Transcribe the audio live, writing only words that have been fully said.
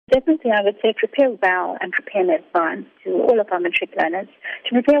Definitely, I would say prepare well and prepare in advance to all of our matric learners.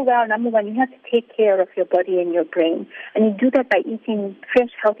 To prepare well, number one, you have to take care of your body and your brain. And you do that by eating fresh,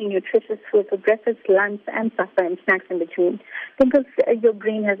 healthy, nutritious food for breakfast, lunch, and supper, and snacks in between. Think of your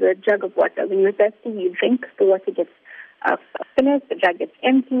brain as a jug of water. When you're thirsty, you drink, the water gets finished, the jug gets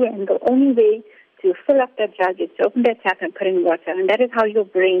empty, and the only way to fill up that jug is to open that tap and put in water, and that is how your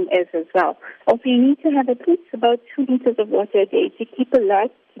brain is as well. Also, you need to have at least about 2 liters of water a day to keep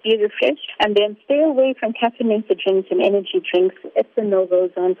alert, to be refreshed, and then stay away from caffeinated drinks and energy drinks. It's a no-go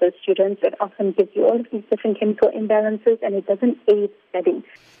zone for students. It often gives you all of these different chemical imbalances, and it doesn't aid studying.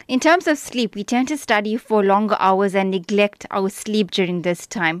 In terms of sleep, we tend to study for longer hours and neglect our sleep during this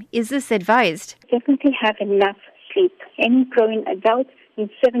time. Is this advised? Definitely have enough sleep. Any growing adult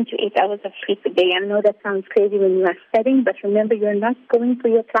needs 7 to 8 hours of sleep a day. I know that sounds crazy when you are studying, but remember, you're not going for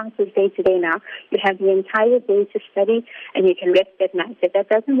your classes day to day now. You have the entire day to study, and you can rest at night. If that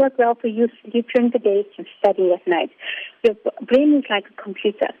doesn't work well for you, sleep during the day and study at night. Your brain is like a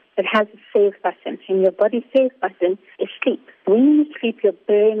computer. It has a save button, and your body's save button is sleep. When you sleep, your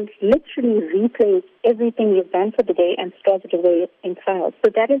brain literally replays everything you've done for the day and stores it away in files.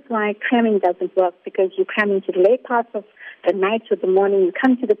 So that is why cramming doesn't work, because you cram into the late parts of the night or the morning, you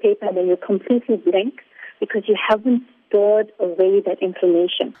come to the paper and then you're completely blank because you haven't stored away that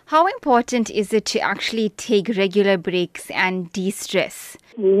information. How important is it to actually take regular breaks and de-stress?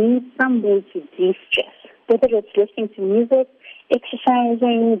 You need some way to de-stress, whether it's listening to music,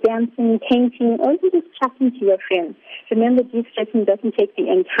 exercising, dancing, painting, or even just chatting to your friends. Remember, de-stressing doesn't take the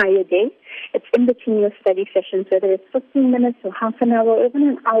entire day. It's in between your study sessions, whether it's 15 minutes or half an hour or even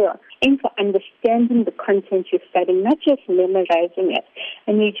an hour. Aim for understanding the content you're studying, not just memorizing it.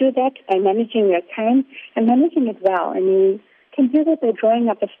 And you do that by managing your time and managing it well. And you can do that by drawing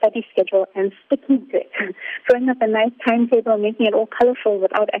up a study schedule and sticking to it. Drawing up a nice timetable, making it all colorful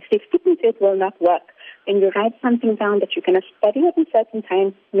without actually sticking to it will not work. When you write something down that you're going to study at a certain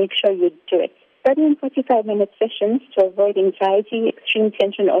time, make sure you do it. Study in 45-minute sessions to avoid anxiety, extreme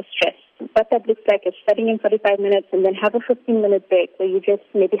tension, or stress. What that looks like is studying in 45 minutes and then have a 15-minute break where you just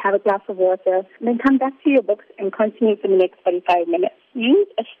maybe have a glass of water, and then come back to your books and continue for the next 45 minutes. Use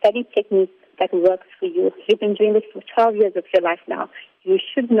a study technique that works for you. You've been doing this for 12 years of your life now. You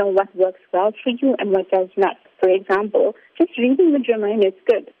should know what works well for you and what does not. For example, just reading with your mind is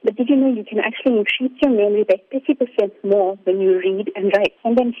good, but did you know you can actually increase your memory by 50% more when you read and write?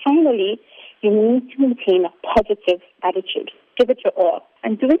 And then finally, you need to maintain a positive attitude. Give it your all.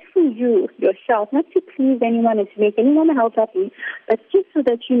 And do it for you, yourself, not to please anyone and to make anyone else happy, but just so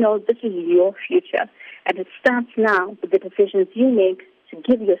that you know this is your future. And it starts now with the decisions you make to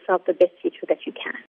give yourself the best future that you can.